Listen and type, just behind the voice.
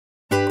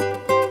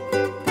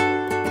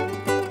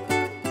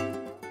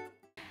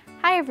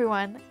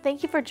everyone,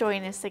 thank you for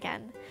joining us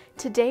again.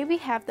 Today we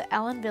have the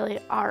Ellen Wille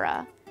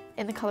Aura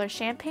in the color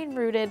Champagne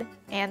Rooted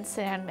and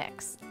Sand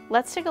Mix.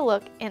 Let's take a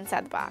look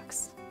inside the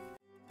box.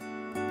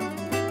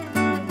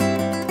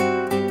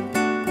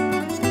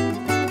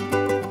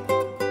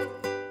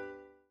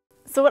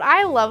 So what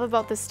I love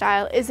about this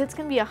style is it's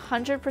going to be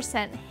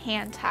 100%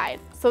 hand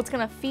tied, so it's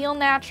going to feel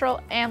natural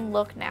and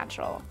look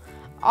natural.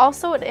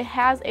 Also, it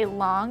has a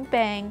long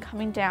bang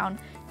coming down.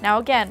 Now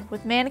again,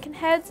 with mannequin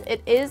heads,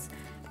 it is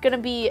going to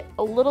be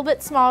a little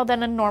bit smaller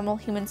than a normal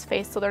human's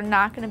face, so they're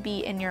not going to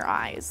be in your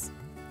eyes.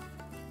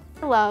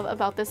 What I love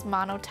about this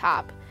mono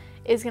top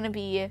is going to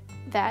be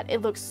that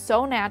it looks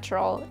so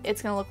natural.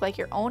 It's going to look like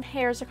your own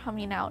hairs are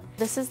coming out.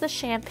 This is the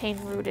Champagne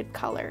Rooted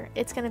color.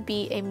 It's going to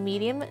be a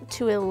medium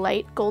to a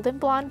light golden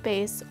blonde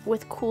base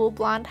with cool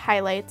blonde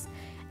highlights,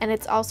 and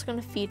it's also going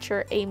to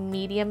feature a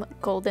medium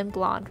golden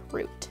blonde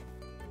root.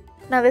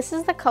 Now this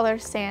is the color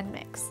Sand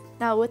Mix.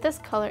 Now with this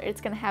color,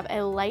 it's going to have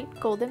a light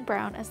golden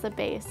brown as the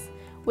base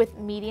with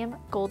medium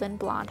golden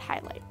blonde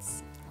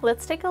highlights.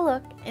 Let's take a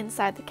look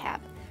inside the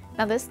cap.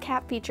 Now this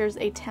cap features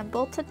a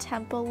temple to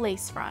temple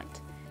lace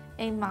front,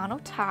 a mono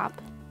top,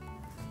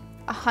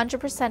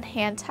 100%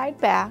 hand tied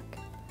back,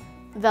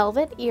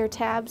 velvet ear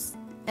tabs,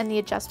 and the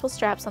adjustable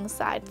straps on the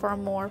side for a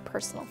more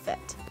personal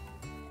fit.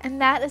 And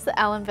that is the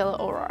Ellen Wille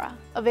Aurora,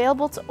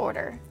 available to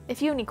order.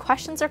 If you have any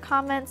questions or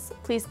comments,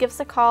 please give us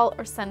a call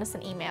or send us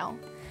an email.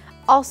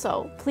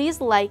 Also, please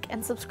like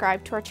and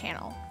subscribe to our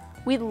channel.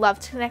 We'd love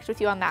to connect with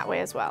you on that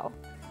way as well.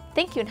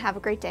 Thank you and have a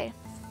great day.